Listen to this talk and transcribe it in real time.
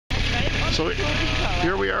So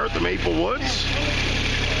here we are at the Maple Woods,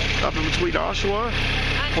 up in between Oshawa,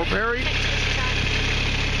 Port Perry.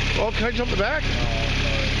 Oh, can I jump the back?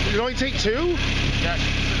 You can only take two?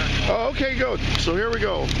 Oh, okay, good. So here we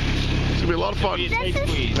go. It's gonna be a lot of fun.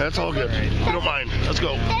 That's all good. If you don't mind. Let's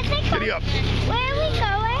go. Giddy up. Where are we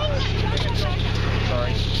going?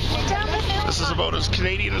 Sorry. This is about as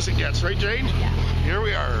Canadian as it gets, right, Jane? Yeah. Here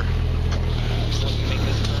we are.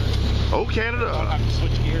 Oh, Canada. I'll have to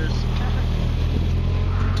switch gears.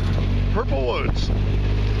 Purple Woods.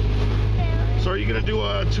 So are you going to do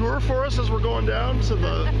a tour for us as we're going down? To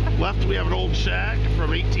the left we have an old shack from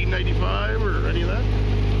 1895 or any of that?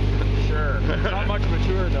 Sure. Not much of a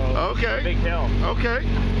tour though. Okay. It's a big hill. Okay.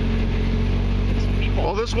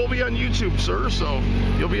 Well, this will be on YouTube, sir, so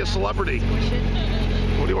you'll be a celebrity.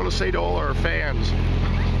 What do you want to say to all our fans?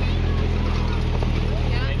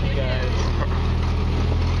 Thank you guys.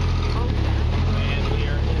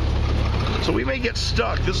 So we may get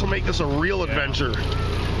stuck. This will make this a real adventure.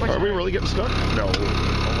 Are we really getting stuck? No. A little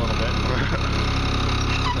bit.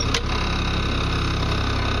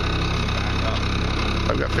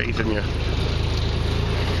 I've got faith in you.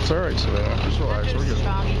 It's all right, Savannah. Just relax. We're good.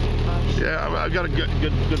 Yeah, I've got a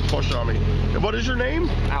good push on me. And what is your name?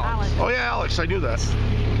 Alex. Oh yeah, Alex. I knew that.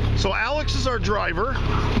 So Alex is our driver,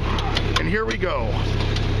 and here we go.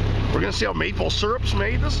 We're gonna see how maple syrup's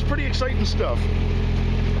made. This is pretty exciting stuff.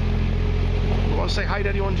 You want to say hi to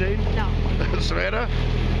anyone, Jane? No. Savannah?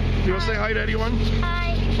 Do you want to say hi to anyone?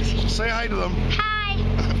 Hi. Say hi to them. Hi.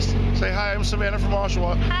 Say hi, I'm Savannah from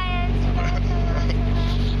Oshawa. Hi, I'm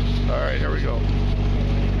Savannah. All right, here we go.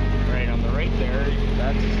 Right on the right there,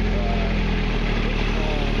 that's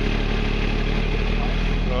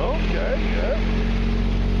Okay, yeah.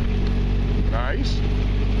 Nice.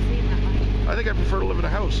 I think I prefer to live in a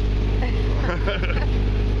house.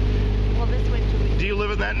 Well, this winter we Do you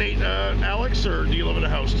live in that, Nate, Alex, or do you live in a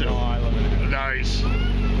house too? No, I live in a house. Nice.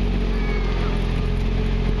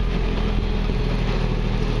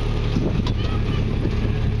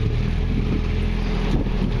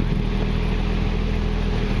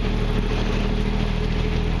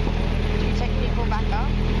 Do you take people back up?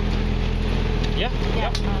 Yeah.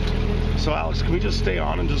 Yeah. So Alex, can we just stay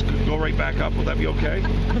on and just go right back up? Would that be okay?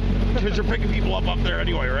 Because you're picking people up there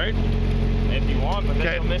anyway, right? If you want, but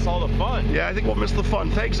then you'll miss all the fun. Yeah, I think we'll miss the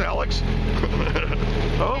fun. Thanks, Alex.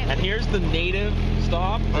 Oh. And here's the native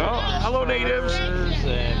stop. Oh, hello, natives. And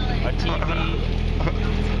a TV.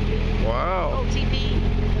 Wow. TV.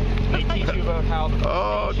 They teach you about how the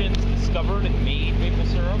Oh. nations discovered and made maple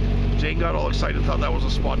syrup. Jane got all excited, thought that was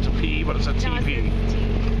a spot to pee, but it's a TV.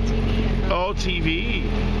 Oh, TV.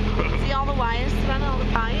 See all the wires around all the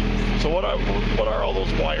pipes? So what are all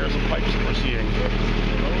those wires and pipes that we're seeing?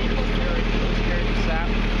 Those carry the sap.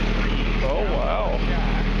 Oh, wow.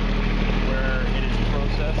 Where it is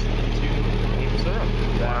processed into maple syrup.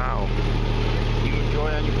 Wow. You enjoy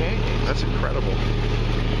on your pancakes. That's incredible.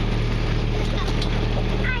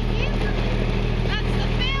 That's the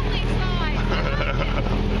family side.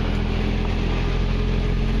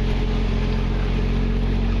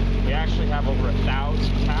 We actually have over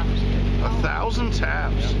 1,000 taps here. 1,000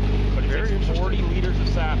 taps. But it Very takes 40 interesting. liters of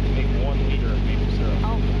sap to make 1 liter of maple syrup.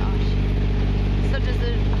 Oh gosh. So does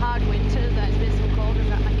the hard winter that's been so cold, does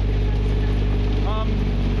that make a difference?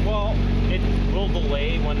 Well, it will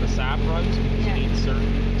delay when the sap runs because you need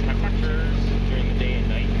certain temperatures during the day and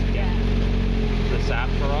night to get the sap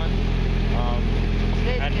to run.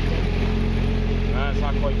 And it's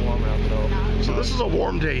not quite warm enough though. No. So this is a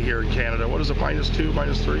warm day here in Canada. What is it, -2,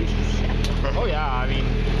 -3? Oh yeah, I mean,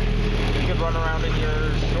 you could run around in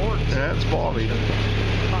your shorts. Yeah, it's balmy.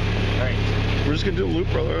 Alright, We're just going to do a loop,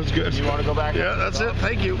 brother. That's good. you want to go back? Yeah, that's it.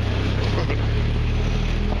 Thank you.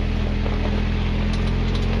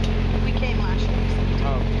 We came last year.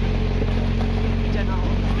 Oh, We done all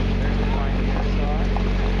of it. there's the pioneer side.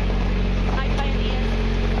 Hi,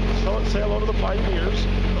 pioneers. Say hello to the pioneers.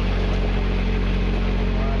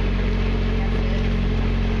 That's it.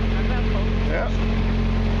 I'm about cold. Yeah.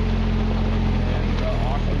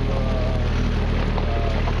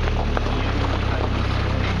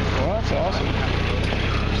 Well, that's awesome.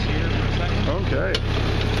 Okay.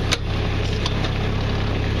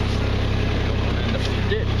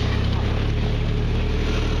 Ditch.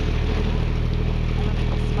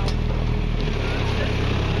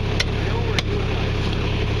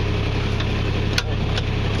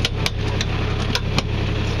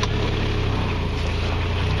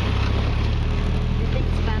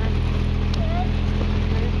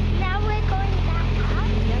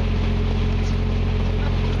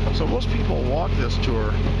 So most people walk this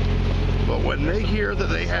tour, but when they hear that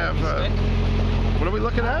they have, what are we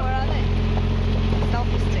looking What at? are they?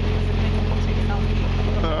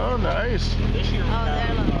 Oh, nice. This year we Oh, there,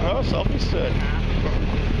 have, look. Oh, selfie stick.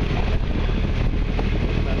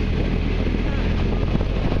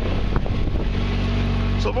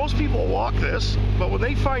 So most people walk this, but when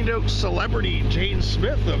they find out celebrity Jane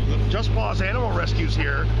Smith of the Just Paws Animal Rescues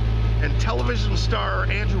here, and television star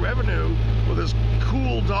Andrew Evenou with his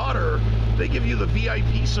cool daughter, they give you the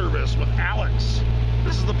VIP service with Alex.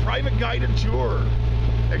 This is the private guided tour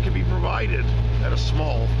that can be provided at a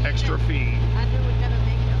small extra fee. Andrew would never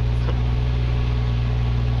make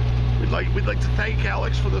it. We'd like to thank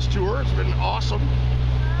Alex for this tour. It's been awesome.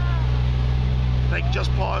 Thank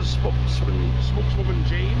Just Paws spokeswoman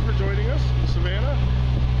Jane for joining us in Savannah.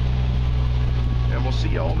 And we'll see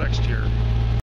you all next year.